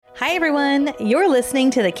Hi, everyone. You're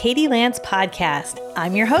listening to the Katie Lance Podcast.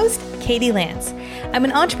 I'm your host, Katie Lance. I'm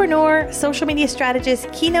an entrepreneur, social media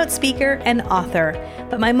strategist, keynote speaker, and author.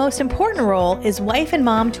 But my most important role is wife and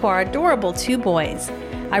mom to our adorable 2 boys.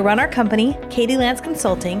 I run our company, Katie Lance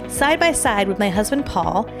Consulting, side by side with my husband,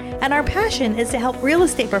 Paul, and our passion is to help real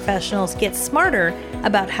estate professionals get smarter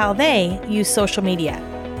about how they use social media.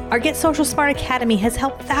 Our Get Social Smart Academy has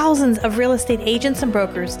helped thousands of real estate agents and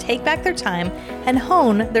brokers take back their time and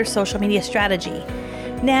hone their social media strategy.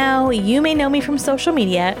 Now, you may know me from social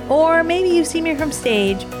media, or maybe you've seen me from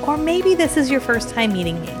stage, or maybe this is your first time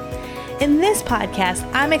meeting me. In this podcast,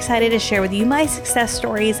 I'm excited to share with you my success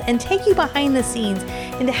stories and take you behind the scenes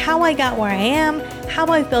into how I got where I am, how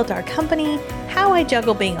I've built our company, how I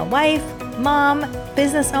juggle being a wife, mom,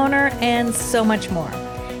 business owner, and so much more.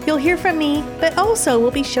 You'll hear from me, but also we'll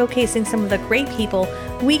be showcasing some of the great people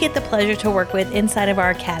we get the pleasure to work with inside of our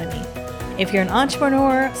academy. If you're an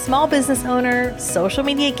entrepreneur, small business owner, social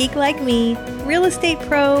media geek like me, real estate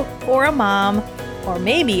pro, or a mom, or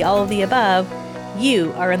maybe all of the above,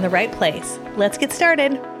 you are in the right place. Let's get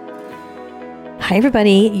started. Hi,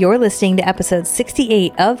 everybody. You're listening to episode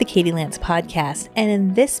 68 of the Katie Lance Podcast. And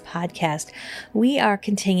in this podcast, we are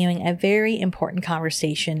continuing a very important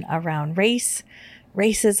conversation around race,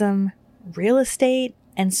 racism, real estate,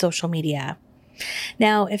 and social media.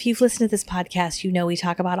 Now, if you've listened to this podcast, you know we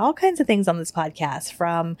talk about all kinds of things on this podcast,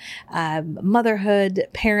 from motherhood,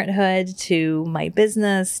 parenthood, to my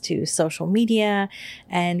business, to social media,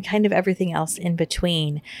 and kind of everything else in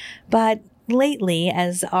between. But lately,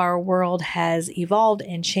 as our world has evolved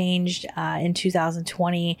and changed in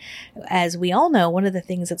 2020, as we all know, one of the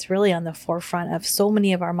things that's really on the forefront of so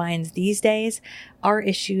many of our minds these days are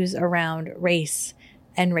issues around race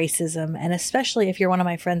and racism. And especially if you're one of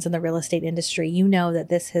my friends in the real estate industry, you know that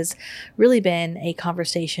this has really been a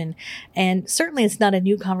conversation. And certainly it's not a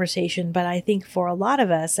new conversation, but I think for a lot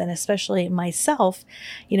of us, and especially myself,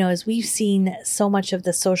 you know, as we've seen so much of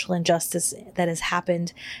the social injustice that has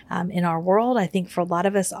happened in our world, I think for a lot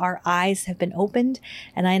of us, our eyes have been opened.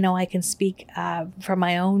 And I know I can speak from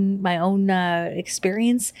my own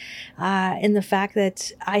experience in the fact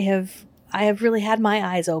that I have really had my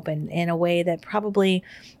eyes open in a way that probably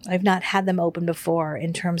I've not had them open before,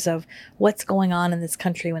 in terms of what's going on in this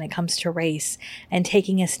country when it comes to race, and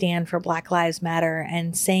taking a stand for Black Lives Matter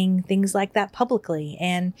and saying things like that publicly.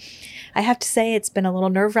 And I have to say, it's been a little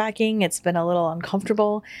nerve-wracking. It's been a little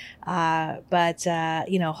uncomfortable. But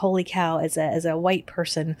you know, holy cow, as a white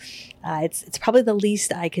person, it's probably the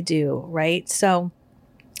least I could do, right? So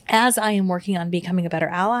as I am working on becoming a better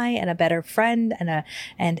ally and a better friend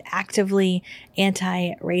and actively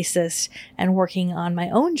anti-racist, and working on my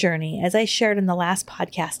own journey, as I shared in the last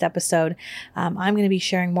podcast episode, I'm going to be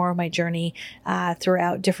sharing more of my journey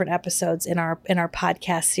throughout different episodes in our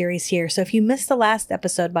podcast series here. So if you missed the last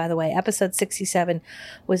episode, by the way, episode 67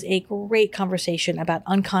 was a great conversation about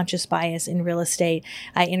unconscious bias in real estate.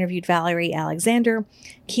 I interviewed Valerie Alexander,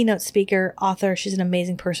 keynote speaker, author. She's an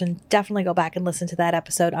amazing person. Definitely go back and listen to that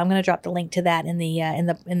episode. I'm going to drop the link to that in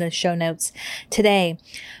the show notes today.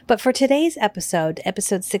 But for today's episode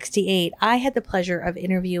 68, I had the pleasure of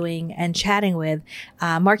interviewing and chatting with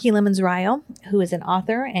Marky Lemons-Ryo, who is an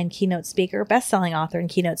author and keynote speaker, best-selling author and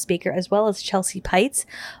keynote speaker, as well as Chelsea Pites,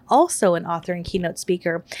 also an author and keynote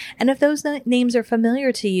speaker. And if those names are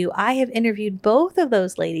familiar to you, I have interviewed both of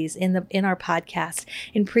those ladies in our podcast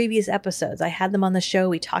in previous episodes. I had them on the show.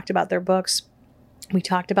 We talked about their books. We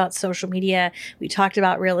talked about social media. We talked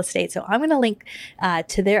about real estate. So I'm going to link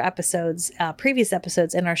to their episodes, previous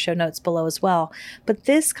episodes, in our show notes below as well. But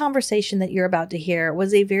this conversation that you're about to hear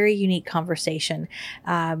was a very unique conversation.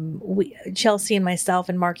 Chelsea and myself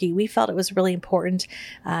and Marky, we felt it was really important.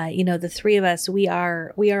 You know, the three of us, we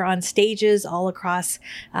are on stages all across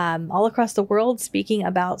the world speaking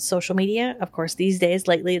about social media. Of course, these days,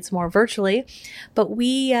 lately, it's more virtually. But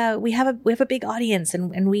we have a big audience,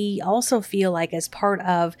 and we also feel like, as part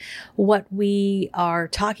of what we are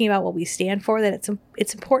talking about, what we stand for, that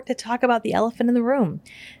it's important to talk about the elephant in the room.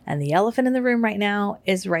 And the elephant in the room right now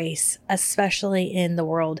is race, especially in the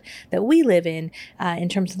world that we live in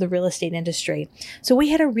terms of the real estate industry. So we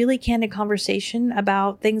had a really candid conversation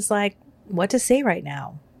about things like what to say right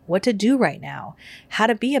now, what to do right now, how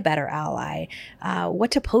to be a better ally,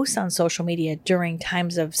 what to post on social media during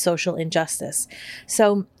times of social injustice.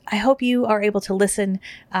 So I hope you are able to listen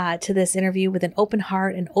to this interview with an open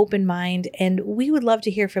heart and open mind, and we would love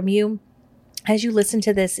to hear from you. as you listen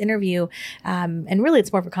to this interview, and really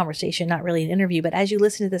it's more of a conversation, not really an interview, but as you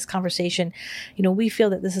listen to this conversation, we feel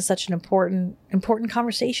that this is such an important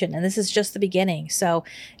conversation, and this is just the beginning. So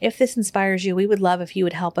if this inspires you, we would love if you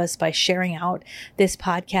would help us by sharing out this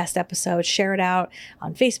podcast episode, share it out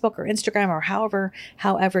on Facebook or Instagram or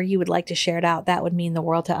however you would like to share it out. That would mean the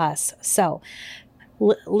world to us. So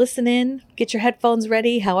listen in, get your headphones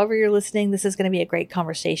ready. However you're listening, this is going to be a great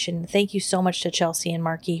conversation. Thank you so much to Chelsea and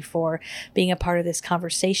Marky for being a part of this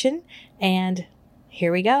conversation. And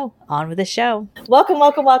here we go, on with the show. Welcome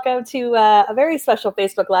to a very special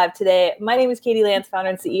Facebook Live today. My name is Katie Lance, founder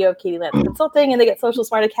and CEO of Katie Lance Consulting and the Get Social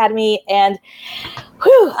Smart Academy. And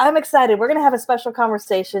I'm excited. We're going to have a special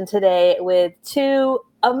conversation today with two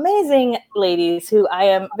amazing ladies who I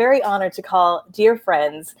am very honored to call dear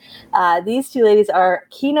friends. These two ladies are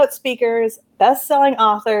keynote speakers, best-selling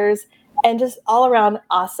authors, and just all around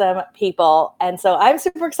awesome people. And so I'm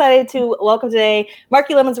super excited to welcome today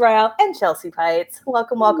Marky Lemons-Ryle and Chelsea Pites.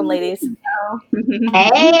 Welcome, ladies.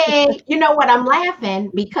 Hey, you know what? I'm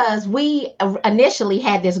laughing because we initially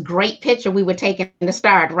had this great picture we were taking to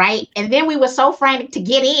start, right? And then we were so frantic to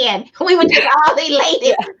get in. We were just all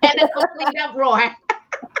elated and a complete uproar.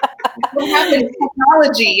 What happened to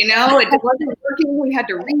technology, it wasn't working. We had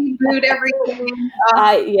to reboot everything.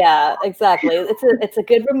 Yeah, exactly. It's a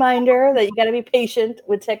good reminder that you got to be patient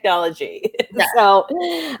with technology. Yeah. So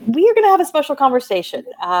we are going to have a special conversation.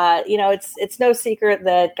 It's no secret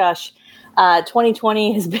that,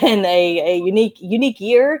 2020 has been a unique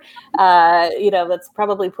year. That's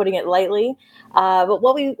probably putting it lightly. But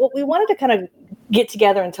what we wanted to kind of get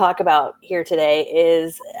together and talk about here today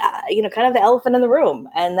is, kind of the elephant in the room.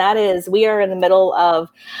 And that is, we are in the middle of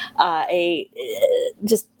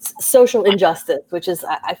just social injustice, which is,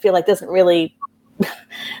 I feel like doesn't really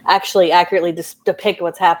actually accurately depict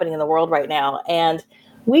what's happening in the world right now. And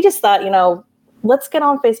we just thought, let's get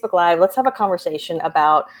on Facebook Live. Let's have a conversation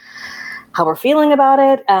about how we're feeling about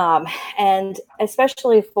it. And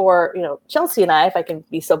especially for, Chelsea and I, if I can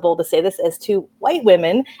be so bold to say this, as two white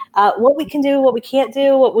women, what we can do, what we can't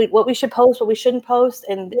do, what we should post, what we shouldn't post.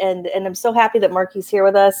 And I'm so happy that Marky's here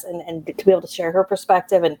with us and to be able to share her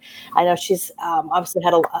perspective. And I know she's obviously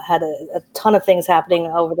had a ton of things happening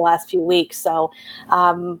over the last few weeks. So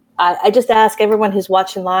I just ask everyone who's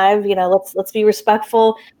watching live, let's be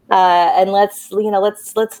respectful. And let's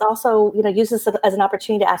also, use this as an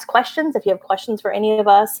opportunity to ask questions. If you have questions for any of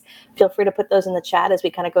us, feel free to put those in the chat as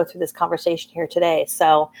we kind of go through this conversation here today.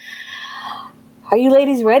 So are you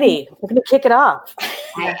ladies ready? We're going to kick it off.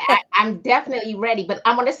 I'm definitely ready, but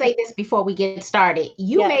I want to say this before we get started.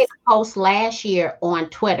 You made a post last year on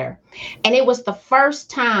Twitter, and it was the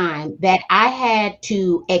first time that I had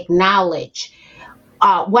to acknowledge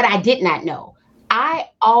what I did not know. I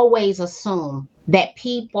always assumed that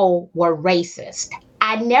people were racist.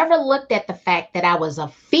 I never looked at the fact that I was a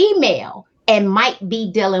female and might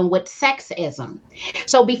be dealing with sexism.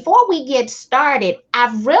 So before we get started,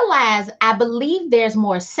 I've realized I believe there's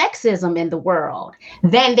more sexism in the world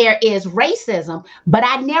than there is racism, but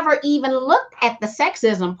I never even looked at the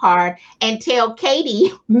sexism part until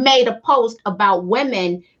Katie made a post about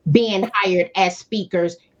women being hired as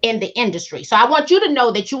speakers in the industry. So I want you to know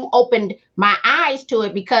that you opened my eyes to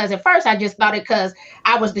it, because at first I just thought it because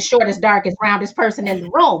I was the shortest, darkest, roundest person in the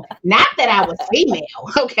room. Not that I was female.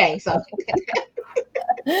 Okay, so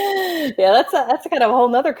yeah, that's a kind of a whole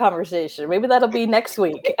nother conversation. Maybe that'll be next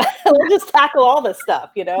week. We'll just tackle all this stuff,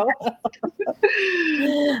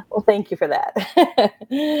 Well, thank you for that.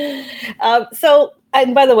 So,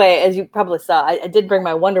 and by the way, as you probably saw, I did bring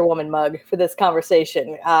my Wonder Woman mug for this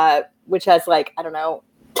conversation, which has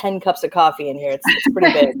 10 cups of coffee in here. It's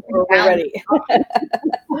pretty big. We're ready.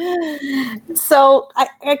 So I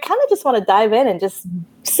kind of just want to dive in and just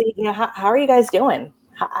see, how are you guys doing?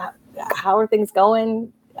 How are things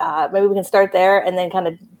going? Maybe we can start there, and then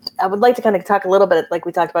I would like to kind of talk a little bit, like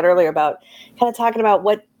we talked about earlier, about kind of talking about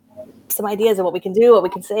some ideas of what we can do, what we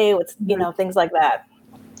can say, things like that.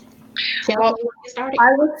 Well,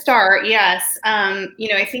 I will start. Yes. I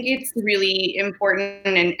think it's really important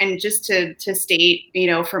and just to state,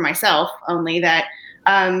 for myself only, that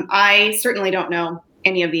I certainly don't know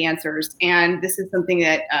any of the answers. And this is something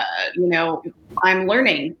that, I'm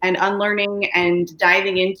learning and unlearning and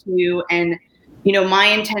diving into. And, my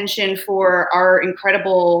intention for our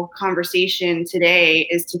incredible conversation today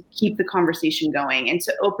is to keep the conversation going and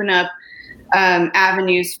to open up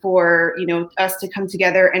avenues for, us to come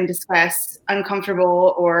together and discuss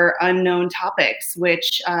uncomfortable or unknown topics,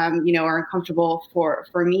 which, are uncomfortable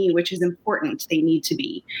for me, which is important. They need to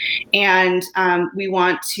be. And we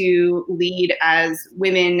want to lead as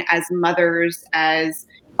women, as mothers, as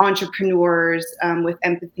entrepreneurs with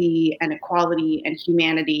empathy and equality and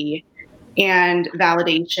humanity and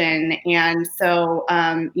validation. And so,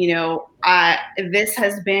 this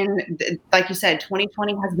has been, like you said,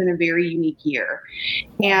 2020 has been a very unique year.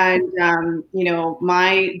 And,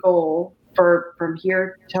 my goal from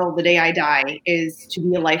here till the day I die is to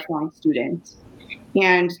be a lifelong student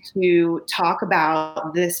and to talk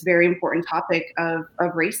about this very important topic of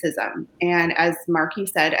racism. And as Marky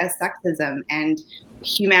said, as sexism and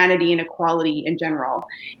humanity and equality in general.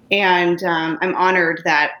 And I'm honored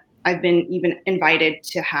that I've been even invited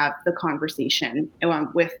to have the conversation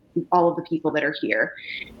with all of the people that are here.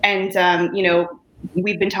 And,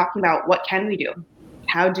 we've been talking about what can we do?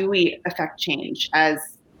 How do we affect change as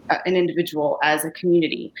an individual, as a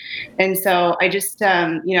community? And so I just,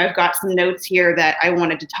 I've got some notes here that I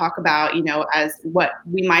wanted to talk about, as what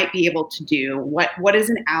we might be able to do. What is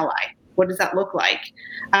an ally? What does that look like?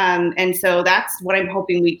 And so that's what I'm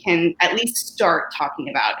hoping we can at least start talking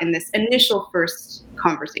about in this initial first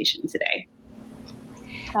conversation today.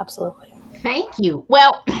 Absolutely. Thank you.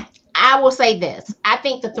 Well, I will say this. I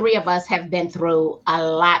think the three of us have been through a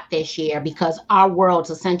lot this year because our worlds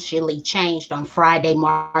essentially changed on Friday,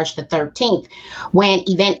 March the 13th, when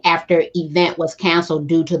event after event was canceled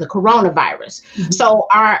due to the coronavirus. Mm-hmm. So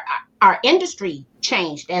our industry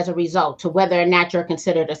changed as a result to whether or not you're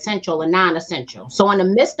considered essential or non-essential. So in the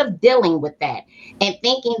midst of dealing with that and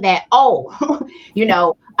thinking that,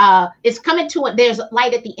 it's coming to it, there's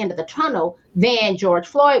light at the end of the tunnel, then George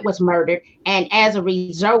Floyd was murdered. And as a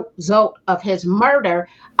result of his murder,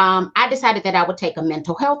 I decided that I would take a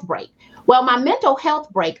mental health break. Well, my mental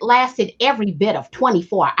health break lasted every bit of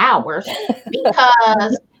 24 hours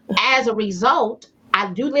because as a result, I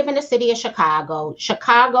do live in the city of Chicago.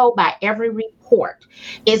 Chicago, by every report,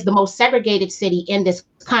 is the most segregated city in this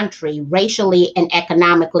country, racially and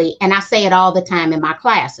economically. And I say it all the time in my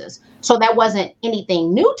classes. So that wasn't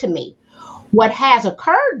anything new to me. What has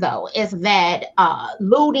occurred, though, is that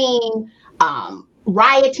looting,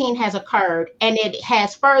 rioting has occurred, and it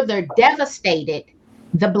has further devastated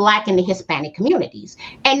the Black and the Hispanic communities,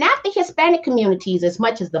 and not the Hispanic communities as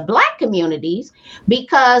much as the Black communities,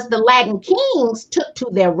 because the Latin Kings took to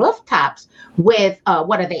their rooftops with,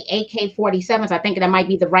 AK-47s? I think that might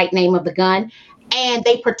be the right name of the gun. And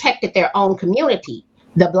they protected their own community.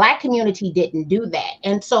 The Black community didn't do that.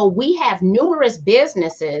 And so we have numerous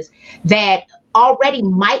businesses that already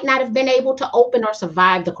might not have been able to open or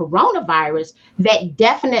survive the coronavirus that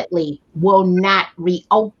definitely will not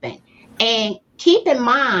reopen. And keep in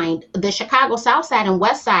mind, the Chicago South Side and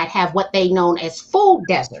West Side have what they known as food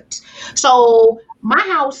deserts. So my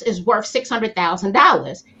house is worth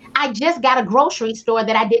 $600,000. I just got a grocery store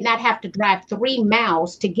that I did not have to drive 3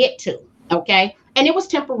 miles to get to, okay? And it was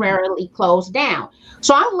temporarily closed down.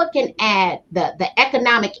 So I'm looking at the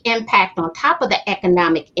economic impact on top of the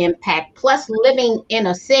economic impact, plus living in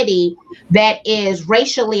a city that is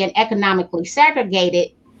racially and economically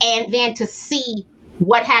segregated, and then to see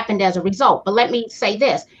what happened as a result. But let me say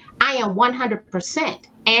this, I am 100%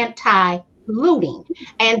 anti-looting.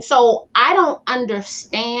 And so I don't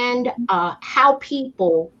understand how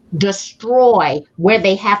people destroy where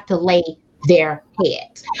they have to lay their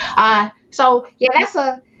heads. So yeah,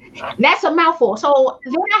 that's a mouthful. So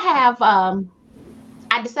then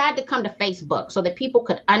I decided to come to Facebook so that people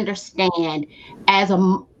could understand, as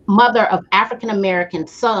a mother of African-American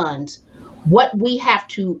sons, what we have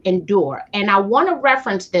to endure. And I want to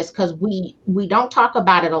reference this because we don't talk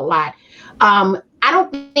about it a lot. I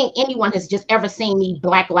don't think anyone has just ever seen me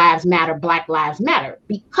Black Lives Matter, Black Lives Matter,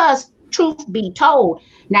 because truth be told,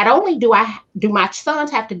 not only do my sons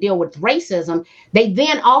have to deal with racism, they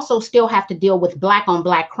then also still have to deal with Black on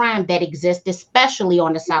Black crime that exists, especially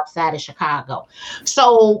on the South Side of Chicago.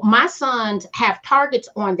 So my sons have targets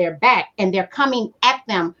on their back, and they're coming at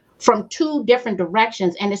them from 2 different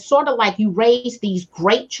directions. And it's sort of like you raise these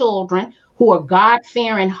great children who are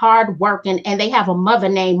God-fearing, hardworking, and they have a mother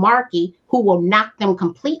named Marky who will knock them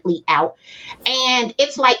completely out. And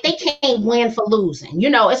it's like they can't win for losing.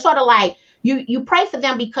 It's sort of like you pray for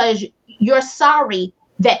them because you're sorry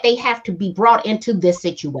that they have to be brought into this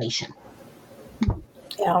situation.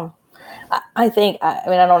 Yeah, I think, I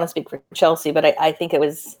don't want to speak for Chelsea, but I think it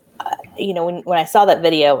was, when I saw that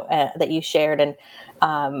video that you shared, and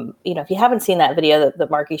if you haven't seen that video that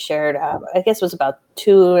Marky shared, I guess it was about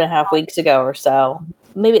 2.5 weeks ago or so.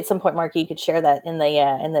 Maybe at some point, Marky, you could share that in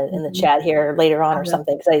the chat here later on or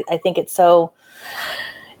something, because I think it's so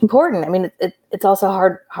important. I mean, it's also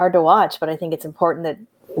hard to watch, but I think it's important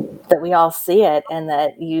that we all see it, and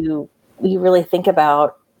that you really think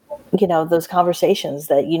about those conversations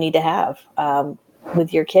that you need to have.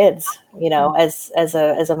 with your kids, you know, as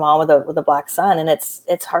a mom with a Black son, and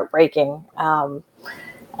it's heartbreaking.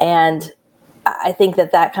 And I think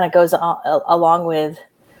that kind of goes along with.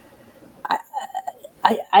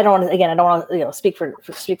 I don't want to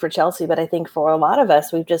speak for Chelsea, but I think for a lot of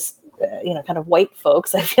us, we've just kind of white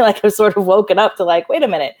folks, I feel like I've sort of woken up to like, wait a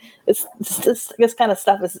minute, this kind of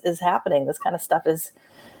stuff is happening. This kind of stuff is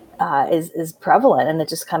prevalent, and it's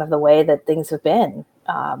just kind of the way that things have been.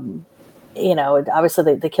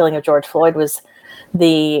 Obviously the killing of George Floyd was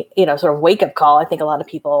the sort of wake up call. I think a lot of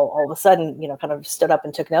people all of a sudden kind of stood up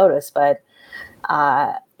and took notice, but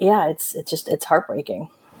it's heartbreaking.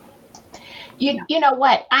 You know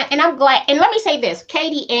what? I'm glad. And let me say this,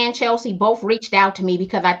 Katie and Chelsea both reached out to me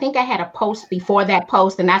because I think I had a post before that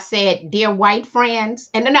post, and I said, "Dear white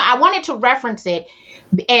friends," and then I wanted to reference it.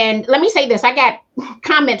 And let me say this, I got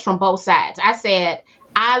comments from both sides. I said,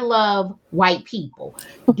 "I love white people.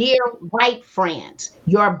 Dear white friends,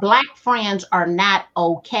 your Black friends are not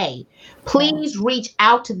okay. Please reach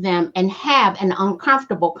out to them and have an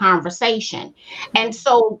uncomfortable conversation." And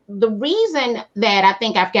so the reason that I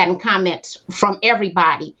think I've gotten comments from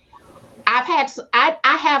everybody, I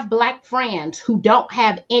have Black friends who don't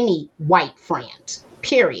have any white friends,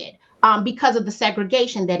 period. Because of the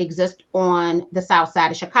segregation that exists on the South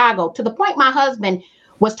Side of Chicago, to the point my husband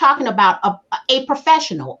was talking about a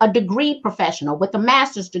professional, a degree professional with a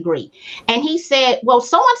master's degree. And he said, well,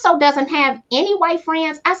 so-and-so doesn't have any white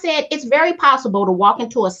friends. I said, it's very possible to walk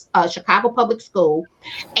into a Chicago public school,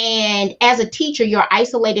 and as a teacher, you're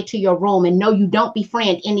isolated to your room and no, you don't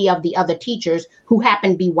befriend any of the other teachers who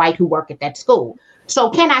happen to be white who work at that school.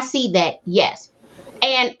 So can I see that? Yes.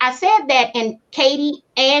 And I said that, and Katie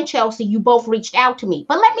and Chelsea, you both reached out to me.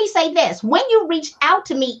 But let me say this, when you reached out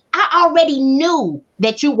to me, I already knew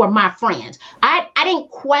that you were my friends. I didn't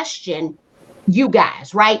question you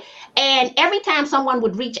guys, right? And every time someone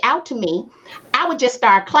would reach out to me, I would just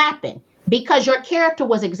start clapping because your character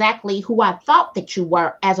was exactly who I thought that you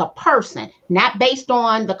were as a person, not based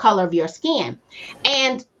on the color of your skin.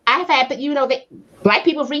 And I've had, that Black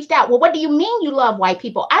people have reached out. Well, what do you mean you love white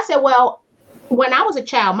people? I said, well, when I was a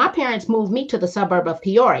child, my parents moved me to the suburb of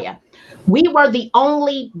Peoria. We were the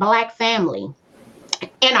only Black family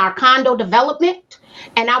in our condo development,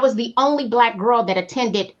 and I was the only Black girl that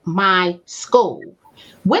attended my school.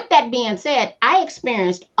 With that being said, I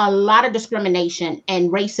experienced a lot of discrimination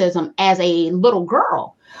and racism as a little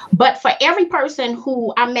girl. But for every person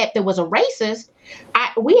who I met that was a racist,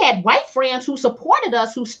 we had white friends who supported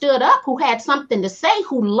us, who stood up, who had something to say,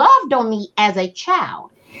 who loved on me as a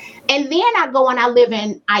child. And then I go and I live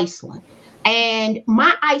in Iceland, and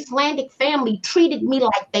my Icelandic family treated me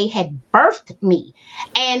like they had birthed me.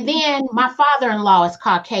 And then my father-in-law is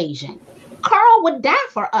Caucasian. Carl would die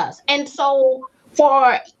for us. And so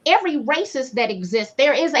for every racist that exists,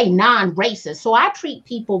 there is a non-racist. So I treat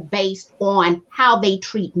people based on how they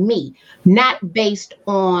treat me, not based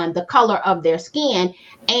on the color of their skin.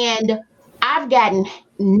 And I've gotten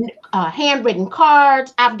handwritten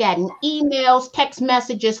cards, I've gotten emails, text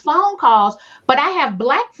messages, phone calls, but I have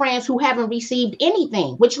Black friends who haven't received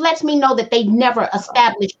anything, which lets me know that they've never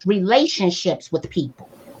established relationships with people.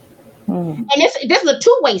 And this is a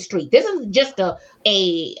two-way street. This isn't just a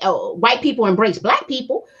white people embrace Black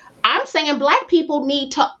people. I'm saying Black people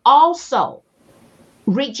need to also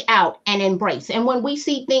reach out and embrace. And when we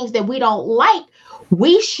see things that we don't like,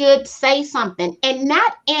 we should say something, and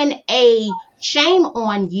not in a shame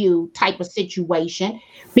on you type of situation,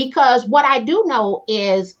 because what I do know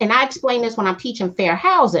is, and I explain this when I'm teaching fair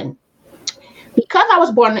housing, because I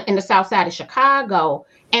was born in the South Side of Chicago,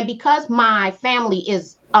 and because my family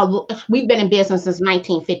we've been in business since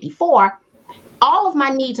 1954, all of my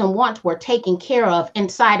needs and wants were taken care of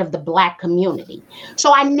inside of the Black community.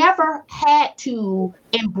 So I never had to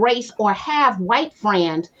embrace or have white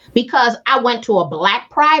friends because I went to a Black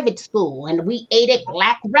private school and we ate at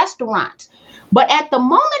Black restaurants. But at the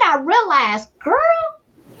moment I realized, girl,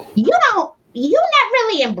 you're not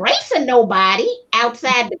really embracing nobody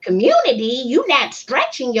outside the community. You're not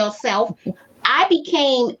stretching yourself. I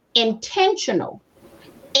became intentional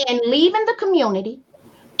in leaving the community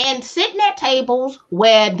and sitting at tables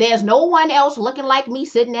where there's no one else looking like me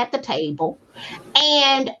sitting at the table.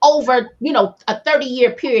 And over, a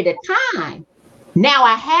 30-year period of time, now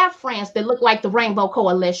I have friends that look like the Rainbow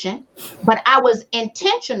Coalition, but I was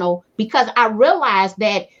intentional because I realized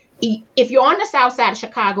that if you're on the South Side of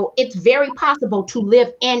Chicago, it's very possible to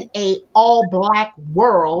live in a all Black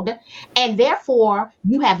world, and therefore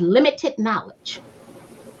you have limited knowledge.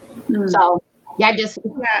 So I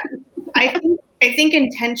think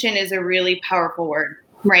intention is a really powerful word,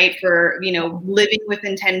 right? For, living with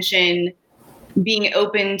intention, being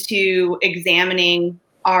open to examining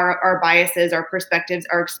our biases, our perspectives,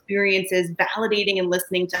 our experiences, validating and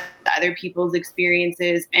listening to other people's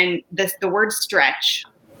experiences. And the word stretch,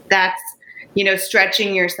 that's,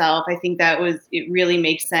 stretching yourself. I think it really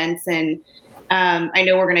makes sense. And I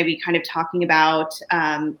know we're going to be kind of talking about,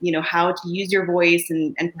 how to use your voice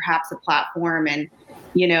and perhaps a platform and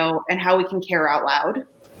how we can care out loud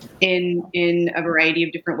in a variety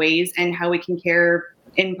of different ways, and how we can care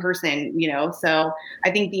in person, So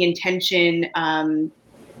I think the intention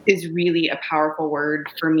is really a powerful word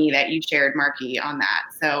for me that you shared, Marky, on that.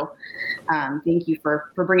 So thank you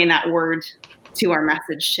for bringing that word to our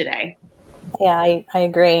message today. Yeah, I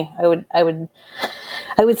agree. I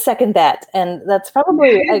would second that. And that's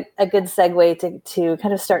probably a good segue to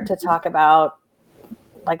kind of start to talk about,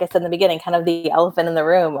 like I said in the beginning, kind of the elephant in the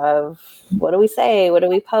room of what do we say? What do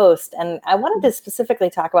we post? And I wanted to specifically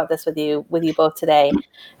talk about this with you both today,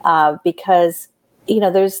 because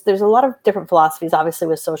there's a lot of different philosophies, obviously,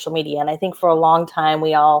 with social media. And I think for a long time,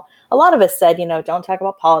 a lot of us said, don't talk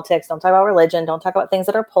about politics, don't talk about religion, don't talk about things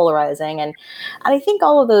that are polarizing. And I think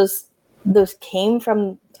all of those came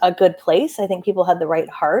from a good place. I think people had the right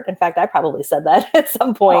heart. In fact, I probably said that at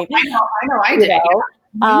some point. I know I did.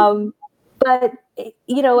 Yeah. But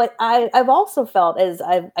I've also felt, as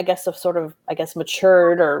I've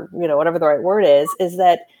matured, or whatever the right word is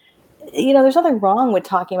that there's nothing wrong with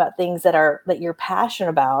talking about things that you're passionate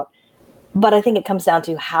about, but I think it comes down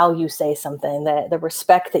to how you say something, the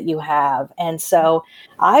respect that you have. And so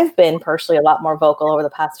I've been personally a lot more vocal over the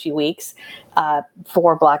past few weeks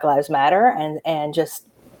for Black Lives Matter, and just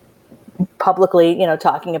publicly,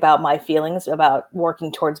 talking about my feelings about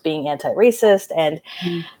working towards being anti-racist. And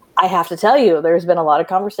I have to tell you, there's been a lot of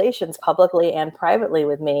conversations publicly and privately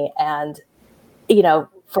with me. And,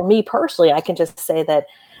 for me personally, I can just say that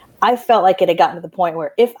I felt like it had gotten to the point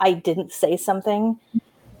where if I didn't say something,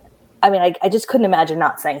 I just couldn't imagine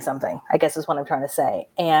not saying something, I guess is what I'm trying to say.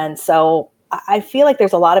 And so I feel like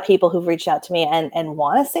there's a lot of people who've reached out to me and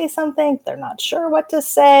want to say something. They're not sure what to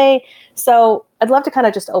say. So I'd love to kind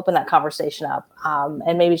of just open that conversation up.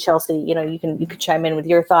 And maybe Chelsea, you could chime in with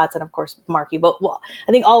your thoughts, and of course, Marky. But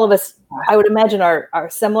I think all of us, I would imagine, are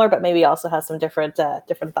similar, but maybe also has some different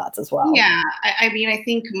thoughts as well. Yeah, I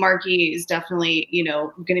think Marky is definitely,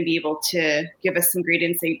 going to be able to give us some great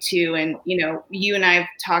insight too. And you and I have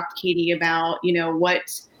talked, Katie, about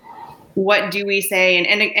what do we say?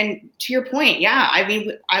 And to your point, yeah,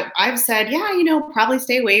 I've said, probably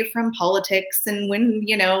stay away from politics and when,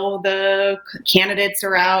 the candidates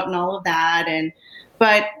are out and all of that.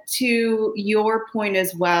 But to your point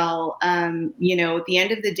as well, at the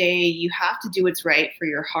end of the day, you have to do what's right for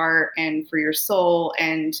your heart and for your soul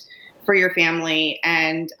and for your family.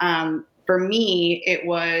 And for me, it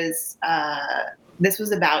was, this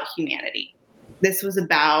was about humanity. This was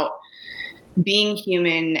about being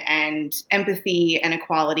human and empathy and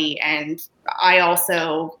equality. And I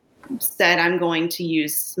also said, I'm going to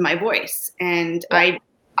use my voice. And yeah.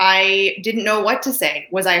 I didn't know what to say.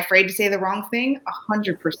 Was I afraid to say the wrong thing?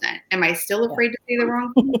 100%. Am I still afraid to say the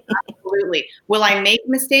wrong thing? Absolutely. Will I make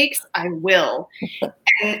mistakes? I will.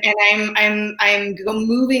 And I'm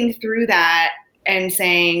moving through that and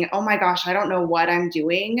saying, oh my gosh, I don't know what I'm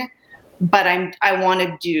doing, but I want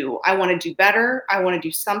to do better. I want to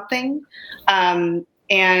do something. And,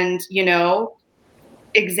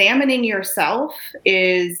 examining yourself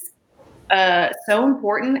is so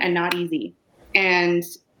important and not easy. And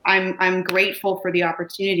I'm grateful for the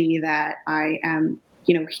opportunity that I am,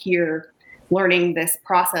 here learning this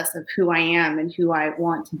process of who I am and who I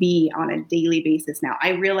want to be on a daily basis now. I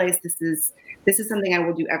realize this is something I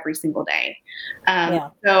will do every single day.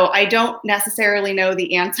 So I don't necessarily know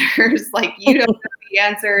the answers, like you don't know the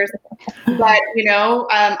answers, but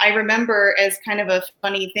I remember as kind of a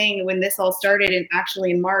funny thing when this all started, and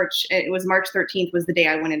actually in March, it was March 13th was the day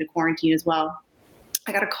I went into quarantine as well.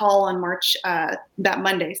 I got a call on March, that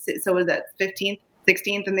Monday. So was that 15th,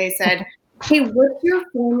 16th? And they said, hey, what's your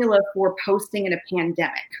formula for posting in a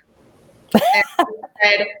pandemic?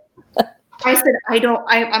 And I said,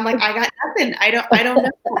 I'm like, I got nothing. I don't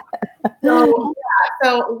know.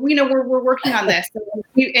 So we're working on this.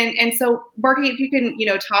 And so Marky, if you can,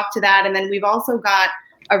 talk to that. And then we've also got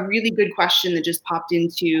a really good question that just popped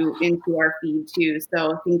into our feed too.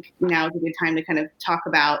 So I think now is a good time to kind of talk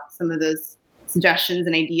about some of those suggestions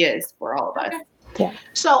and ideas for all of us. Yeah.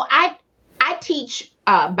 So I teach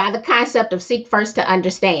by the concept of seek first to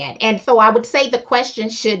understand. And so I would say the question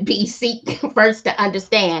should be seek first to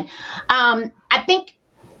understand. I think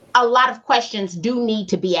a lot of questions do need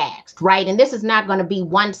to be asked, right? And this is not going to be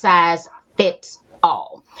one size fits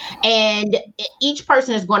all. And each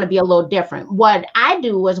person is going to be a little different. What I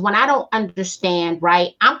do is when I don't understand,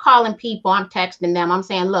 right, I'm calling people, I'm texting them, I'm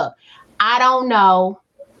saying, look, I don't know.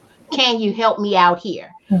 Can you help me out here?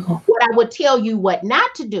 Mm-hmm. What I would tell you what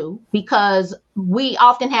not to do, because we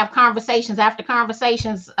often have conversations after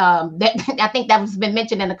conversations that I think that has been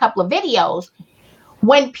mentioned in a couple of videos.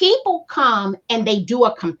 When people come and they do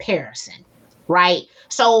a comparison, right?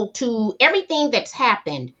 So to everything that's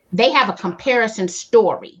happened, they have a comparison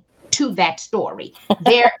story to that story.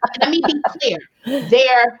 Let me be clear.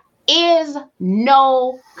 There is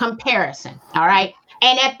no comparison. All right.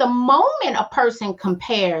 And at the moment a person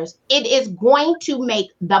compares, it is going to make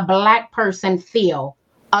the Black person feel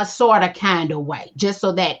a sort of kind of way, just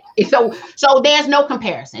so there's no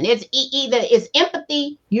comparison. It's either it's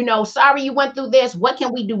empathy, sorry you went through this, what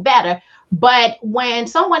can we do better? But when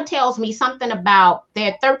someone tells me something about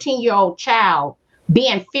their 13-year-old child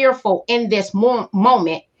being fearful in this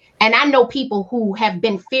moment, and I know people who have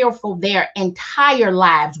been fearful their entire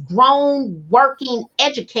lives, grown, working,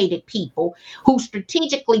 educated people who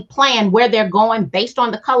strategically plan where they're going based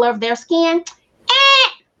on the color of their skin,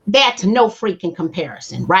 that's no freaking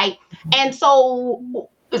comparison, right? And so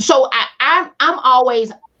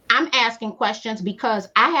I'm asking questions because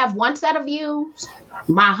I have one set of views.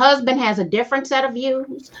 My husband has a different set of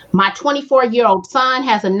views. My 24-year-old son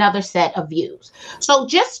has another set of views. So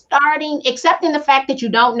just accepting the fact that you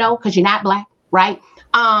don't know because you're not Black, right?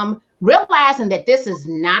 Realizing that this is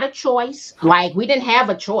not a choice. Like we didn't have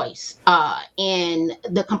a choice in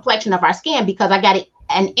the complexion of our skin because I got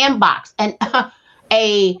an inbox and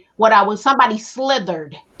somebody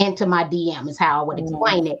slithered into my DM is how I would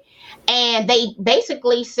explain it. And they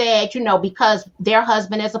basically said, because their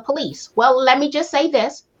husband is a police. Well, let me just say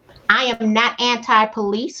this. I am not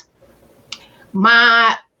anti-police.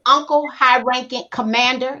 My uncle, high-ranking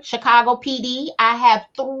commander, Chicago PD, I have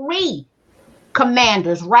 3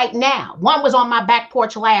 commanders right now. One was on my back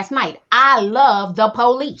porch last night. I love the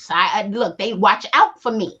police. Look, they watch out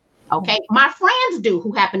for me. Okay. My friends do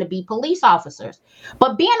who happen to be police officers.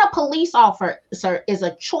 But being a police officer is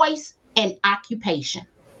a choice and occupation.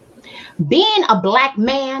 Being a Black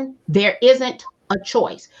man, there isn't a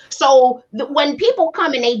choice. So when people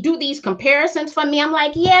come and they do these comparisons for me, I'm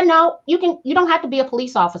like, yeah, no, you don't have to be a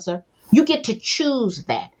police officer. You get to choose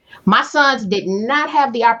that. My sons did not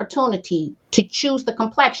have the opportunity to choose the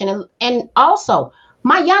complexion. And also,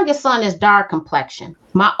 my youngest son is dark complexion.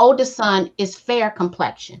 My oldest son is fair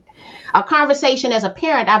complexion. A conversation as a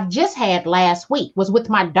parent I've just had last week was with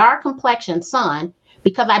my dark complexion son,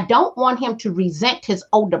 because I don't want him to resent his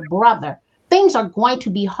older brother. Things are going to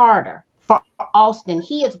be harder for Austin.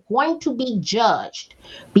 He is going to be judged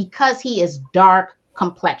because he is dark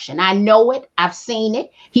complexion. I know it. I've seen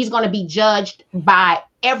it. He's going to be judged by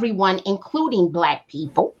everyone, including Black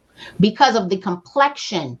people, because of the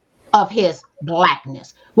complexion of his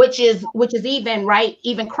Blackness, which is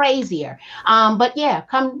even crazier. But yeah,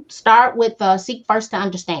 come start with seek first to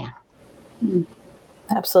understand.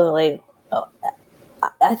 Absolutely.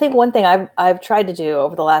 I think one thing I've tried to do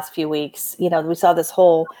over the last few weeks, we saw this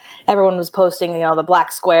everyone was posting, the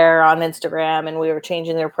Black square on Instagram, and we were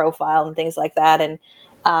changing their profile and things like that. And,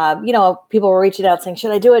 people were reaching out saying,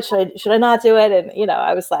 should I do it? Should I not do it? And,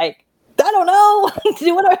 I was like, I don't know.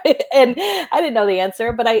 Do whatever. And I didn't know the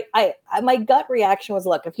answer, but I my gut reaction was,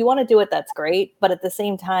 look, if you want to do it, that's great. But at the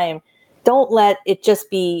same time, don't let it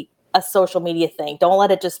just be a social media thing. Don't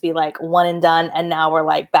let it just be like one and done. And now we're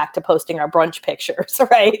like back to posting our brunch pictures,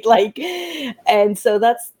 right? And so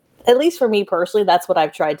that's, at least for me personally, that's what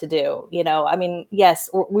I've tried to do. Yes,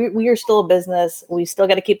 we are still a business. We still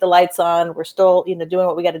got to keep the lights on. We're still, doing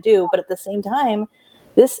what we got to do. But at the same time,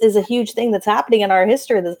 this is a huge thing that's happening in our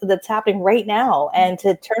history that's happening right now. And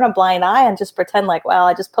to turn a blind eye and just pretend like, well,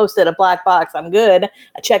 I just posted a black box, I'm good,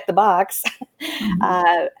 I checked the box.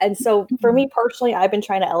 And so for me personally, I've been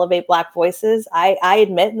trying to elevate Black voices. I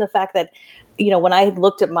admit in the fact that, when I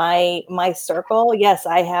looked at my circle, yes,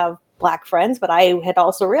 I have Black friends, but I had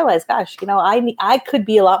also realized, gosh, I could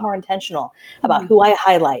be a lot more intentional about who I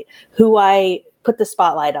highlight, who I put the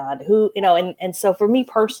spotlight on, and so for me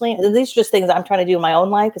personally, these are just things I'm trying to do in my own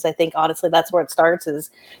life, because I think honestly that's where it starts, is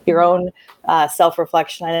your own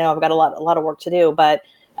self-reflection. I know I've got a lot of work to do, but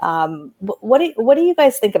what do you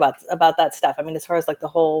guys think about that stuff? I mean, as far as like the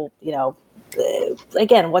whole,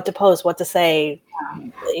 again, what to post, what to say,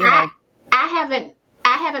 I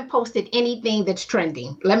haven't posted anything that's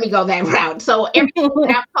trending. Let me go that route. So everything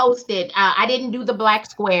that I've posted, I didn't do the Black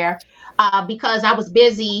square because I was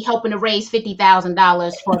busy helping to raise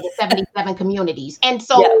 $50,000 for the 77 communities. And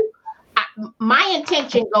so my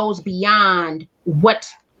intention goes beyond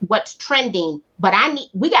what's what's trending, but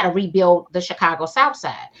we got to rebuild the Chicago South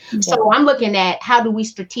Side. Okay. So I'm looking at how do we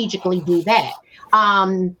strategically do that.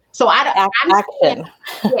 I'm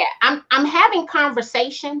having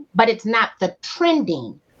conversation, but it's not the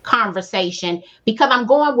trending conversation because I'm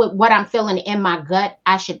going with what I'm feeling in my gut,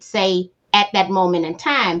 I should say, at that moment in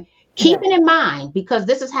time. Keeping in mind, because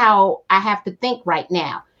this is how I have to think right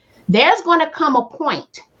now, there's going to come a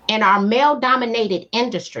point in our male-dominated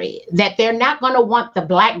industry that they're not going to want the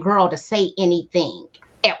Black girl to say anything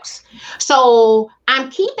else. So I'm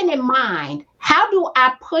keeping in mind, how do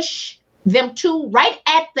I push them to right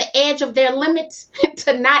at the edge of their limits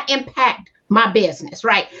to not impact my business,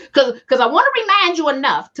 right? Because I want to remind you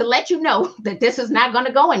enough to let you know that this is not going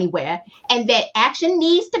to go anywhere and that action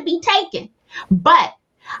needs to be taken. But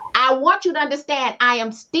I want you to understand, I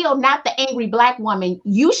am still not the angry Black woman.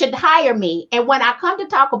 You should hire me. And when I come to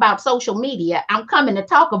talk about social media, I'm coming to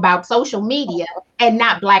talk about social media and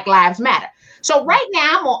not Black Lives Matter. So right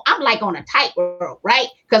now I'm like on a tightrope, right?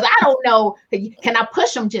 Because I don't know, can I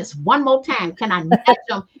push them just one more time? Can I nudge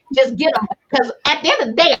them? Just get them? Because at the end of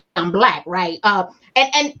the day, I'm Black, right? And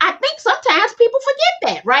I think sometimes people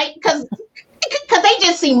forget that, right? Because they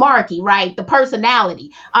just see Marky, right? The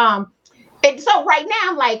personality. And so right now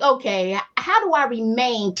I'm like, okay, how do I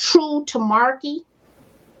remain true to Marky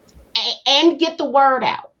and get the word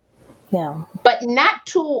out? Yeah. But not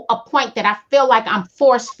to a point that I feel like I'm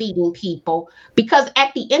force feeding people, because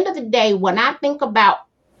at the end of the day, when I think about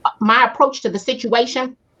my approach to the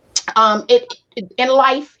situation, in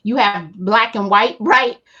life, you have black and white,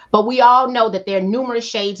 right? But we all know that there are numerous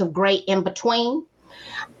shades of gray in between.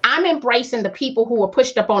 I'm embracing the people who are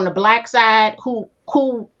pushed up on the Black side, who,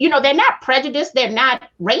 they're not prejudiced, they're not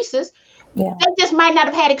racist. Yeah. They just might not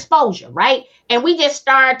have had exposure, right? And we just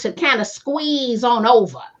start to kind of squeeze on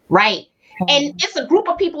over, right? Mm-hmm. And it's a group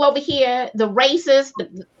of people over here, the racists,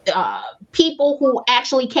 the people who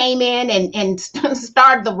actually came in and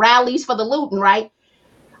started the rallies for the looting, right?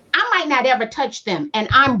 I might not ever touch them. And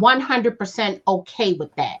I'm 100% okay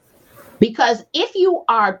with that. Because if you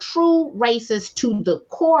are true racist to the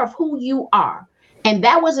core of who you are, and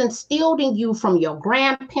that was instilled in you from your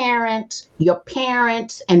grandparents, your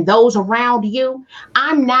parents, and those around you,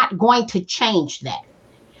 I'm not going to change that.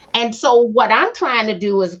 And so what I'm trying to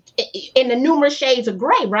do is, in the numerous shades of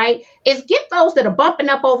gray, right, is get those that are bumping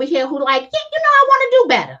up over here who like, I want to do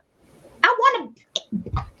better.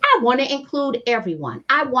 I want to include everyone.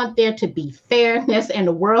 I want there to be fairness in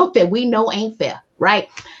a world that we know ain't fair, right?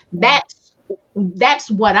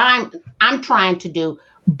 That's what I'm trying to do.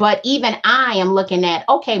 But even I am looking at,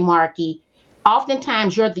 okay, Marky,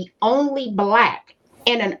 oftentimes you're the only Black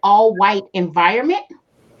in an all-white environment.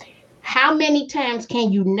 How many times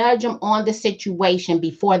can you nudge them on the situation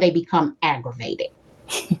before they become aggravated?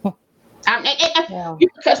 Because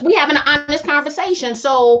we have an honest conversation.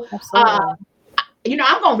 So, I'm going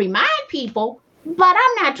to remind people, but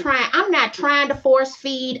I'm not trying to force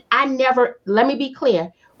feed. Let me be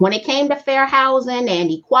clear. When it came to fair housing and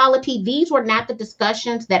equality, these were not the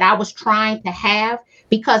discussions that I was trying to have,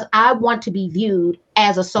 because I want to be viewed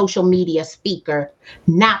as a social media speaker,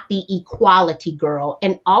 not the equality girl.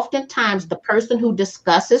 And oftentimes the person who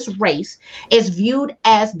discusses race is viewed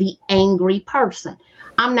as the angry person.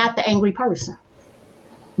 I'm not the angry person,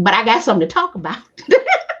 but I got something to talk about.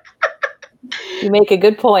 You make a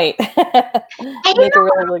good point. And make a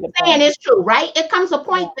really, really good point. And it's true, right? It comes a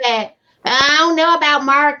point that I don't know about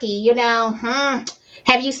Marky,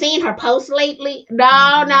 Have you seen her post lately? No.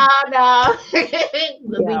 Yeah.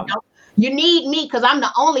 You need me because I'm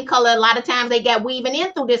the only color a lot of times they got weaving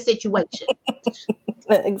in through this situation.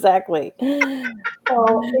 Exactly.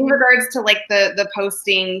 So in regards to like the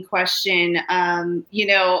posting question,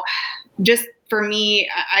 just for me,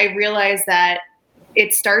 I realize that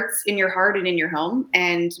it starts in your heart and in your home,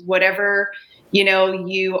 and whatever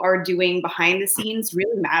you are doing behind the scenes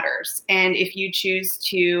really matters. And if you choose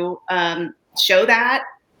to show that,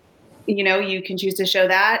 you can choose to show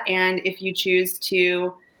that. And if you choose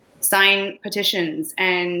to sign petitions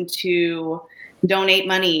and to donate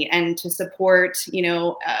money and to support,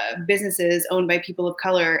 businesses owned by people of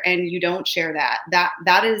color, and you don't share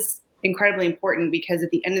that is incredibly important, because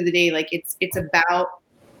at the end of the day, like it's about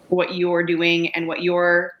what you're doing and what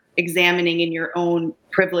you're examining in your own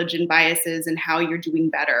privilege and biases and how you're doing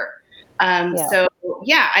better. So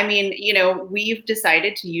we've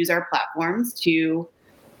decided to use our platforms to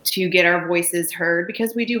get our voices heard,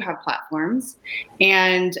 because we do have platforms.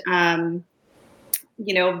 And,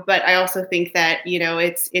 but I also think that,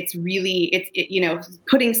 it's really,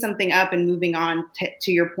 putting something up and moving on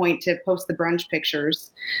to your point, to post the brunch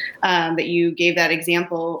pictures that you gave that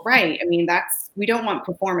example. Right. I mean, we don't want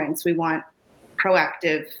performance. We want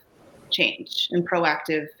proactive change and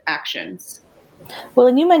proactive actions. Well,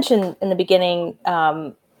 and you mentioned in the beginning,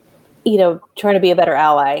 trying to be a better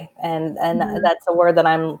ally, and that's a word that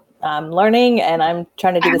I'm learning, and I'm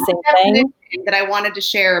trying to do the same thing. That I wanted to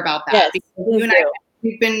share about that, yes, because you and I,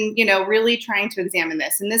 we've been, really trying to examine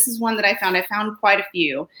this, and this is one that I found quite a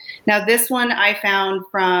few. Now, this one I found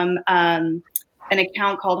from an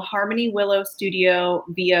account called Harmony Willow Studio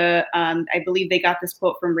via, I believe they got this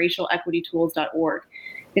quote from racialequitytools.org.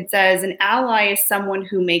 It says, an ally is someone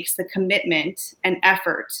who makes the commitment and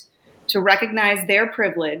effort to recognize their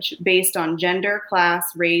privilege based on gender,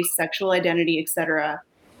 class, race, sexual identity, etc.,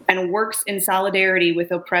 and works in solidarity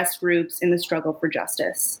with oppressed groups in the struggle for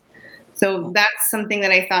justice. So that's something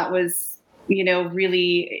that I thought was,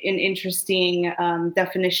 really an interesting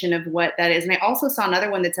definition of what that is. And I also saw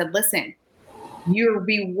another one that said, listen, you'll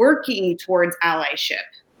be working towards allyship,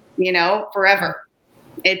 forever.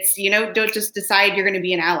 It's, don't just decide you're going to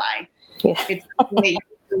be an ally. Yeah. It's something that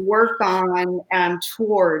you work on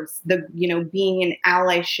towards the, being an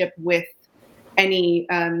allyship with any,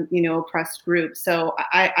 oppressed group. So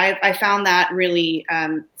I found that really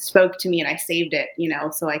spoke to me, and I saved it,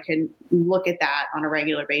 so I could look at that on a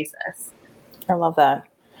regular basis. I love that.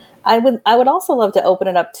 I would also love to open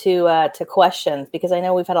it up to questions, because I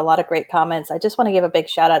know we've had a lot of great comments. I just want to give a big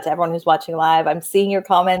shout out to everyone who's watching live. I'm seeing your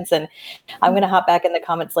comments, and I'm going to hop back in the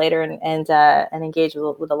comments later and engage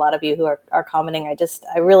with a lot of you who are commenting.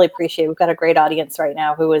 I really appreciate it. We've got a great audience right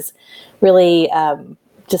now who is really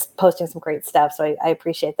just posting some great stuff. So I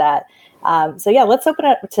appreciate that. So yeah, let's open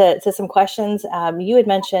it up to some questions. You had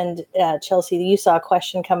mentioned, Chelsea, you saw a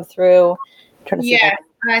question come through. Yeah,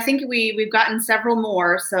 I think we've gotten several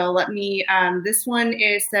more. So let me, this one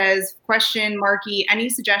says, question, Marky, any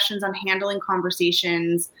suggestions on handling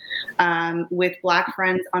conversations with Black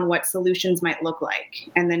friends on what solutions might look like?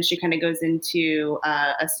 And then she kind of goes into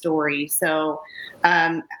a story. So,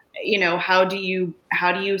 how do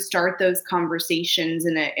you start those conversations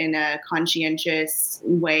in a conscientious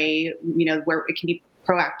way, where it can be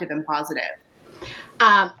proactive and positive?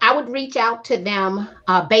 I would reach out to them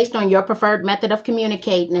based on your preferred method of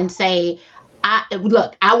communicating and say,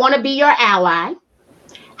 look, I want to be your ally.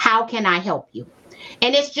 How can I help you?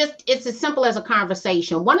 And it's as simple as a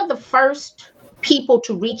conversation. One of the first people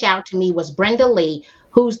to reach out to me was Brenda Lee,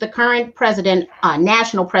 who's the current president,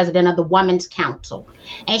 national president of the Women's Council.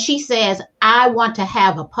 And she says, I want to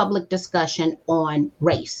have a public discussion on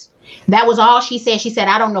race. That was all she said. She said,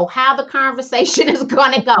 I don't know how the conversation is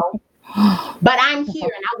going to go, but I'm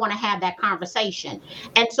here and I want to have that conversation.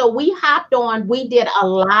 And so we hopped on, we did a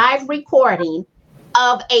live recording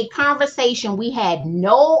of a conversation. We had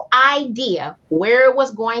no idea where it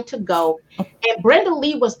was going to go. And Brenda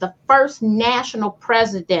Lee was the first national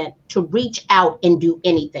president to reach out and do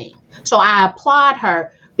anything. So I applaud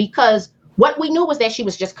her, because what we knew was that she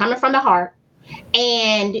was just coming from the heart,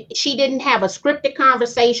 and she didn't have a scripted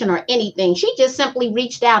conversation or anything. She just simply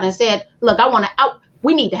reached out and said, look,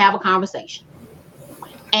 we need to have a conversation.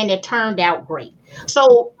 And it turned out great.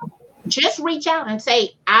 So just reach out and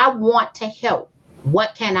say, I want to help.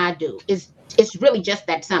 What can I do? It's really just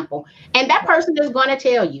that simple. And that person is going to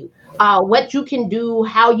tell you what you can do,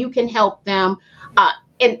 how you can help them.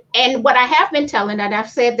 And what I have been telling, and I've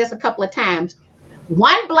said this a couple of times,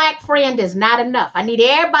 one Black friend is not enough. I need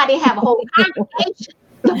everybody to have a whole congregation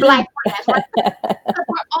of Black friends, right? Because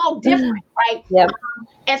we're all different, right? Yep.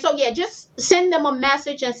 And so, yeah, just send them a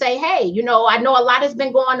message and say, hey, I know a lot has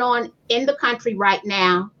been going on in the country right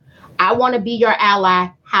now. I want to be your ally.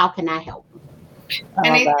 How can I help?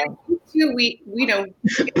 And I think too,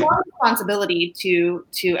 it's our responsibility to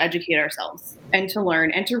educate ourselves and to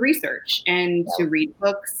learn and to research and to read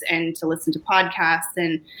books and to listen to podcasts.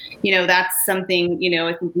 And, that's something,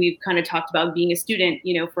 I think we've kind of talked about being a student,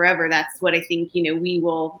 forever. That's what I think, we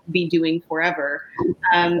will be doing forever.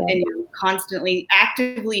 And constantly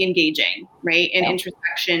actively engaging, right, in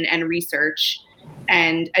introspection and research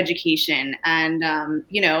and education. And,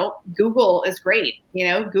 Google is great.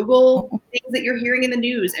 Google things that you're hearing in the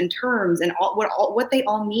news and terms and what they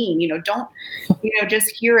all mean. Don't, just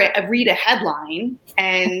hear it, read a headline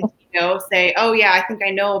and, say, oh yeah, I think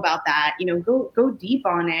I know about that. Go deep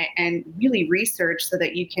on it and really research so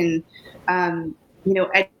that you can,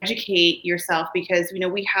 educate yourself, because,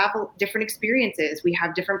 we have different experiences. We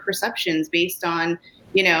have different perceptions based on,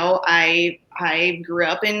 I grew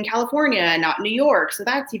up in California, not New York. So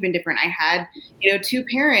that's even different. I had, 2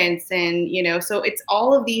 parents, and, so it's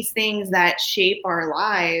all of these things that shape our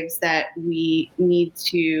lives that we need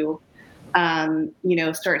to,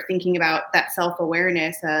 start thinking about that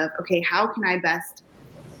self-awareness of, okay, how can I best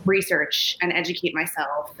research and educate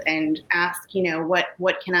myself and ask,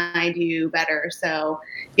 what can I do better? So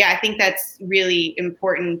yeah, I think that's really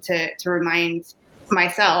important to remind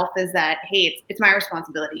myself, is that, hey, it's my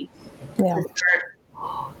responsibility. Yeah.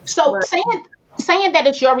 So saying that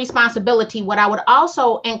it's your responsibility, what I would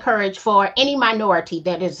also encourage for any minority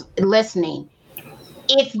that is listening,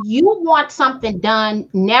 if you want something done,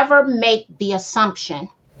 never make the assumption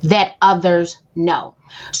that others know.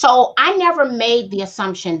 So I never made the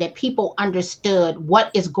assumption that people understood what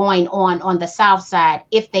is going on the South Side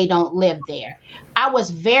if they don't live there. I was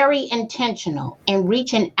very intentional in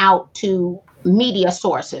reaching out to media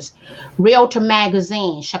sources, Realtor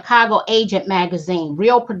Magazine, Chicago Agent Magazine,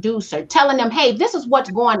 Real Producer, telling them, hey, this is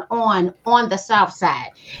what's going on the South Side.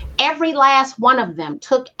 Every last one of them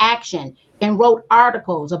took action and wrote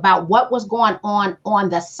articles about what was going on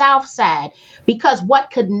the South Side, because what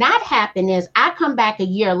could not happen is I come back a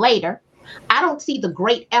year later, I don't see the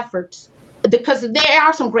great efforts, because there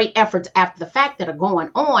are some great efforts after the fact that are going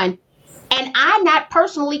on, and I not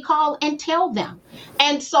personally call and tell them.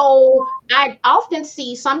 And so I often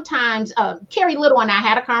see sometimes, Carrie Little and I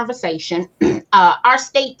had a conversation. Our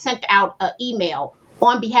state sent out an email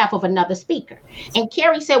on behalf of another speaker. And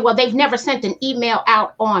Carrie said, well, they've never sent an email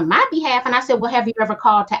out on my behalf. And I said, well, have you ever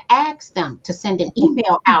called to ask them to send an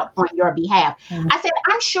email out on your behalf? Mm-hmm. I said,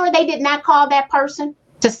 I'm sure they did not call that person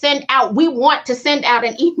to send out, we want to send out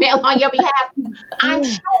an email on your behalf. I'm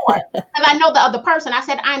sure, because I know the other person. I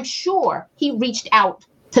said, I'm sure he reached out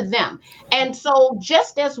to them. And so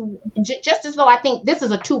just as though I think this is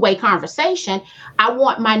a two-way conversation, I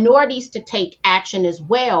want minorities to take action as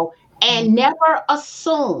well. And never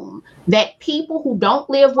assume that people who don't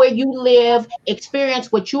live where you live,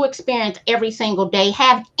 experience what you experience every single day,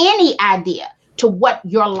 have any idea to what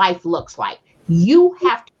your life looks like. You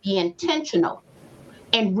have to be intentional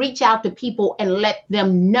and reach out to people and let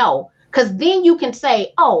them know. Because then you can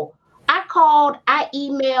say, oh, I called, I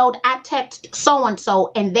emailed, I texted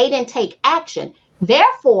so-and-so, and they didn't take action.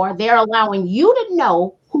 Therefore, they're allowing you to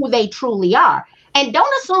know who they truly are. And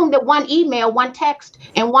don't assume that one email, one text,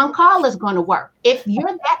 and one call is going to work. If you're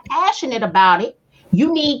that passionate about it,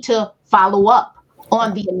 you need to follow up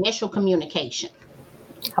on the initial communication.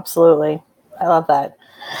 Absolutely. I love that.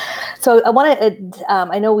 So I want to,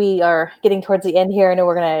 I know we are getting towards the end here. I know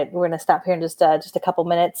we're going to stop here in just a couple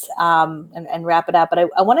minutes and wrap it up. But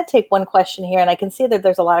I want to take one question here, and I can see that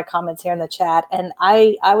there's a lot of comments here in the chat. And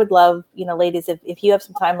I would love, ladies, if you have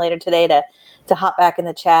some time later today to hop back in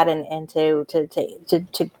the chat and to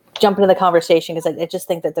jump into the conversation, because I just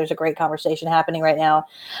think that there's a great conversation happening right now.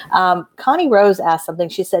 Connie Rose asked something.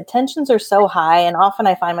 She said, tensions are so high, and often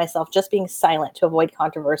I find myself just being silent to avoid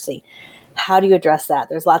controversy. How do you address that?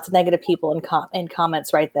 There's lots of negative people in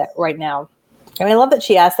comments right now. And I love that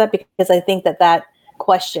she asked that, because I think that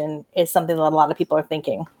question is something that a lot of people are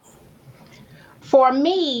thinking. For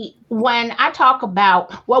me, when I talk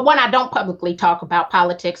about, when I don't publicly talk about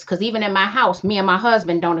politics, because even in my house, me and my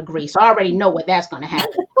husband don't agree. So I already know what that's going to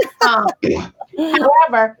happen.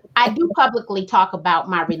 However, I do publicly talk about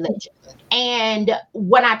my religion. And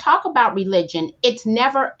when I talk about religion, it's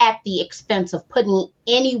never at the expense of putting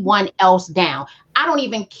anyone else down. I don't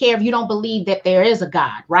even care if you don't believe that there is a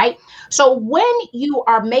God, right? So when you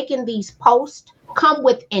are making these posts, come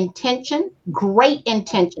with intention, great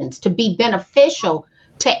intentions to be beneficial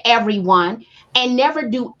to everyone, and never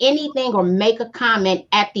do anything or make a comment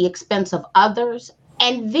at the expense of others.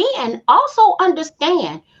 And then also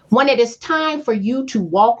understand when it is time for you to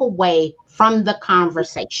walk away from the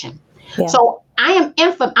conversation. Yeah. So I'm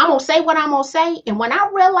going to say what I'm going to say. And when I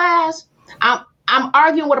realize I'm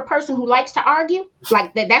arguing with a person who likes to argue,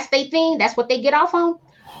 like that's their thing, that's what they get off on,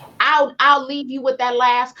 I'll leave you with that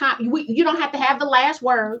last comment. You don't have to have the last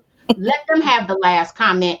word. Let them have the last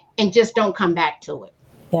comment and just don't come back to it.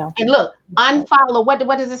 Yeah. And look, unfollow. What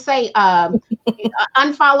does it say?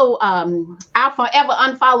 Unfollow. I'll forever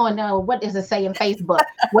unfollow. And what does it say in Facebook?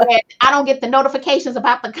 Where I don't get the notifications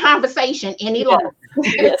about the conversation any longer.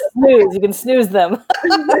 Yes, snooze. You can snooze them.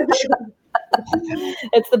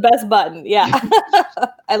 It's the best button. Yeah.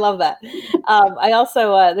 I love that. I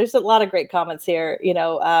also, there's a lot of great comments here.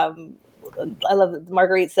 I love that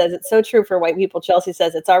Marguerite says it's so true for white people. Chelsea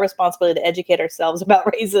says it's our responsibility to educate ourselves about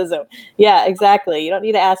racism. Yeah, exactly. You don't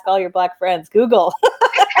need to ask all your Black friends. Google.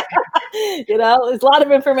 You know, there's a lot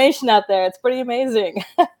of information out there. It's pretty amazing.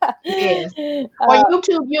 Yes. Or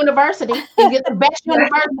YouTube University. You get the best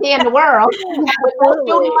university in the world.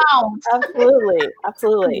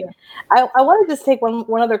 Absolutely. I want to just take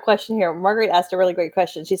one other question here. Marguerite asked a really great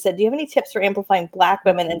question. She said, do you have any tips for amplifying Black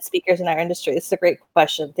women and speakers in our industry? This is a great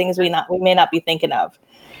question. Things we may not be thinking of.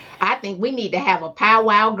 I think we need to have a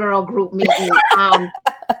powwow girl group meeting.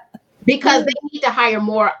 Because they need to hire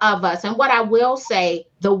more of us. And what I will say,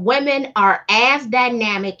 the women are as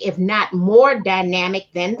dynamic, if not more dynamic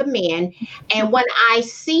than the men. And when I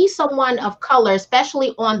see someone of color,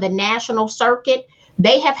 especially on the national circuit,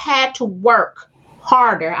 they have had to work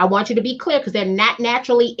harder. I want you to be clear, because they're not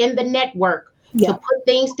naturally in the network to put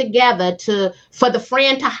things together for the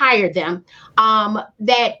friend to hire them.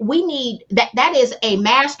 That we need, that is a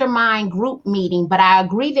mastermind group meeting, but I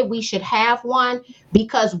agree that we should have one,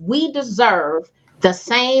 because we deserve the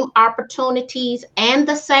same opportunities and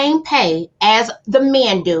the same pay as the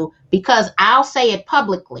men do, because I'll say it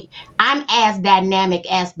publicly, I'm as dynamic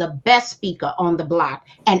as the best speaker on the block,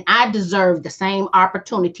 and I deserve the same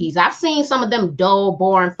opportunities. I've seen some of them dull,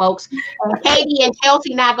 boring folks. Katie and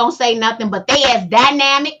Chelsea not gonna say nothing, but they as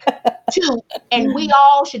dynamic too, and we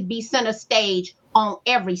all should be center stage on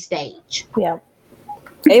every stage. Yeah.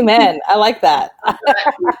 Amen. I like that.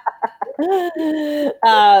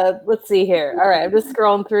 Let's see here. All right, I'm just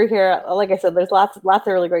scrolling through here. Like I said, there's lots of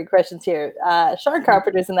really great questions here. Sean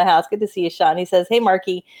Carpenter's in the house. Good to see you, Sean. He says, "Hey,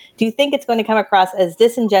 Marky, do you think it's going to come across as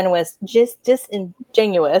disingenuous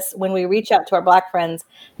when we reach out to our Black friends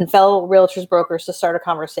and fellow realtors, brokers to start a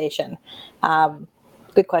conversation?"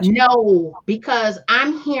 Good question. No, because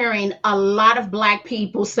I'm hearing a lot of Black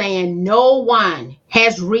people saying no one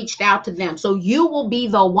has reached out to them. So you will be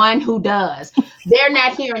the one who does. They're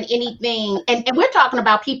not hearing anything. And we're talking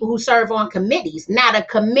about people who serve on committees, not a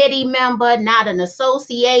committee member, not an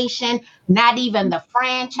association, not even the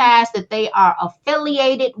franchise that they are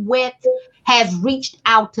affiliated with has reached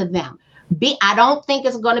out to them. I don't think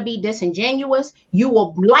it's going to be disingenuous. You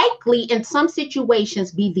will likely, in some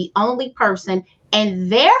situations, be the only person,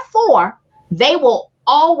 and therefore, they will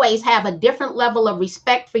always have a different level of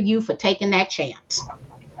respect for you for taking that chance.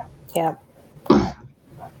 Yeah.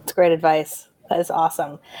 It's great advice. That is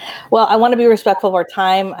awesome. Well, I want to be respectful of our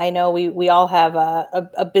time. I know we all have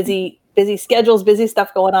a busy schedules, busy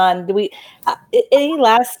stuff going on. Do we any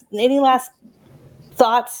last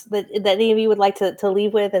thoughts that any of you would like to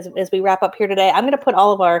leave with as we wrap up here today? I'm going to put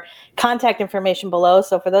all of our contact information below.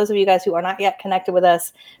 So for those of you guys who are not yet connected with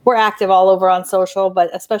us, we're active all over on social, but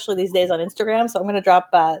especially these days on Instagram. So I'm going to drop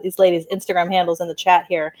these ladies' Instagram handles in the chat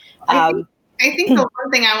here. I think the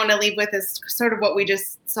one thing I want to leave with is sort of what we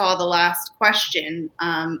just saw the last question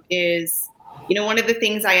is, one of the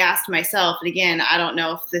things I asked myself, and again, I don't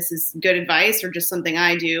know if this is good advice or just something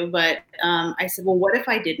I do, but I said, well, what if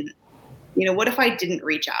I didn't? What if I didn't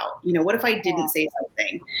reach out? What if I didn't say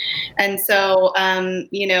something? And so,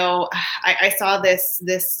 I saw this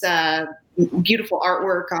beautiful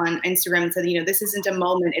artwork on Instagram and said, this isn't a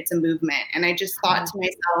moment, it's a movement. And I just thought to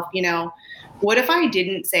myself, what if I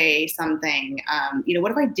didn't say something?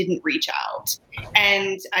 What if I didn't reach out?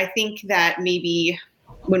 And I think that maybe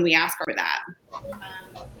when we ask for that.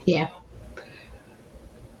 Yeah.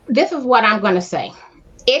 This is what I'm going to say.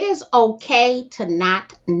 It is okay to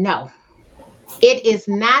not know. It is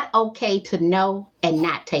not okay to know and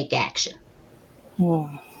not take action.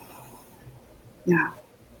 Yeah,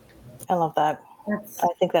 I love that. I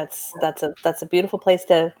think that's a beautiful place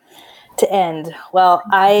to end. Well,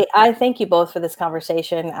 I thank you both for this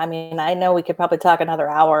conversation. I mean, I know we could probably talk another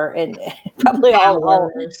hour and probably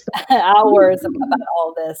hours about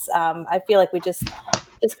all this. I feel like we just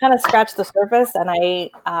kind of scratched the surface, and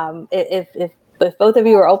if both of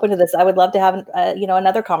you are open to this, I would love to have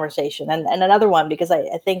another conversation and another one, because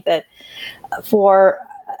I think that for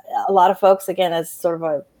a lot of folks, again, as sort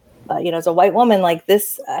of as a white woman, like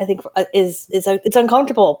this, I think it's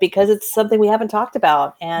uncomfortable because it's something we haven't talked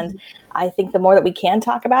about, and I think the more that we can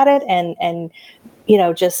talk about it and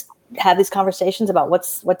just have these conversations about what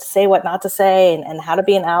to say, what not to say, and how to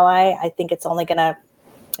be an ally, I think it's only gonna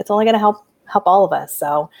help all of us.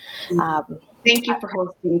 So. Thank you for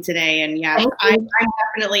hosting today. And yeah, I'm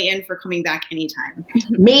definitely in for coming back anytime.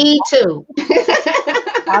 Me too.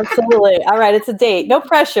 Absolutely. All right. It's a date. No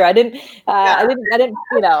pressure. I didn't, I don't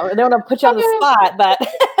want to put you on the spot, but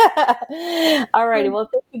all righty. Well,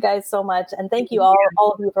 thank you guys so much. And thank you all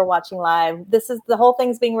of you for watching live. The whole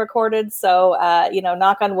thing's being recorded. So,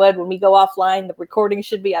 knock on wood, when we go offline, the recording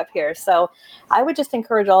should be up here. So I would just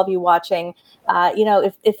encourage all of you watching,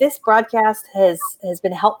 if this broadcast has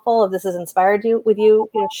been helpful, if this has inspired you,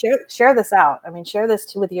 share this out. I mean, share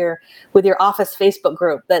this with your office Facebook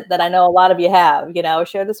group that I know a lot of you have.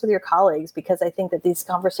 Share this with your colleagues, because I think that these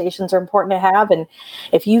conversations are important to have. And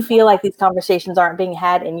if you feel like these conversations aren't being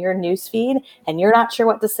had in your newsfeed and you're not sure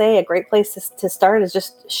what to say, a great place to start is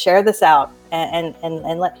just share this out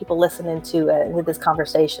and let people listen into this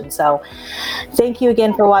conversation. So thank you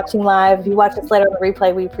again for watching live. If you watch this later on the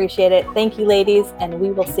replay, we appreciate it. Thank you, ladies, and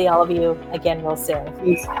we will see all of you again real soon.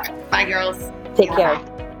 Bye, girls. Take care.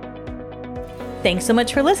 Thanks so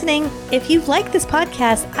much for listening. If you've liked this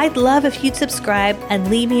podcast, I'd love if you'd subscribe and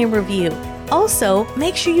leave me a review. Also,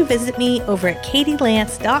 make sure you visit me over at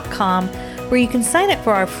katielance.com, where you can sign up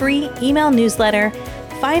for our free email newsletter,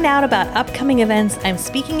 find out about upcoming events I'm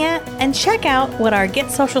speaking at, and check out what our Get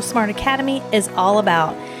Social Smart Academy is all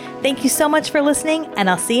about. Thank you so much for listening, and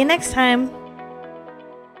I'll see you next time.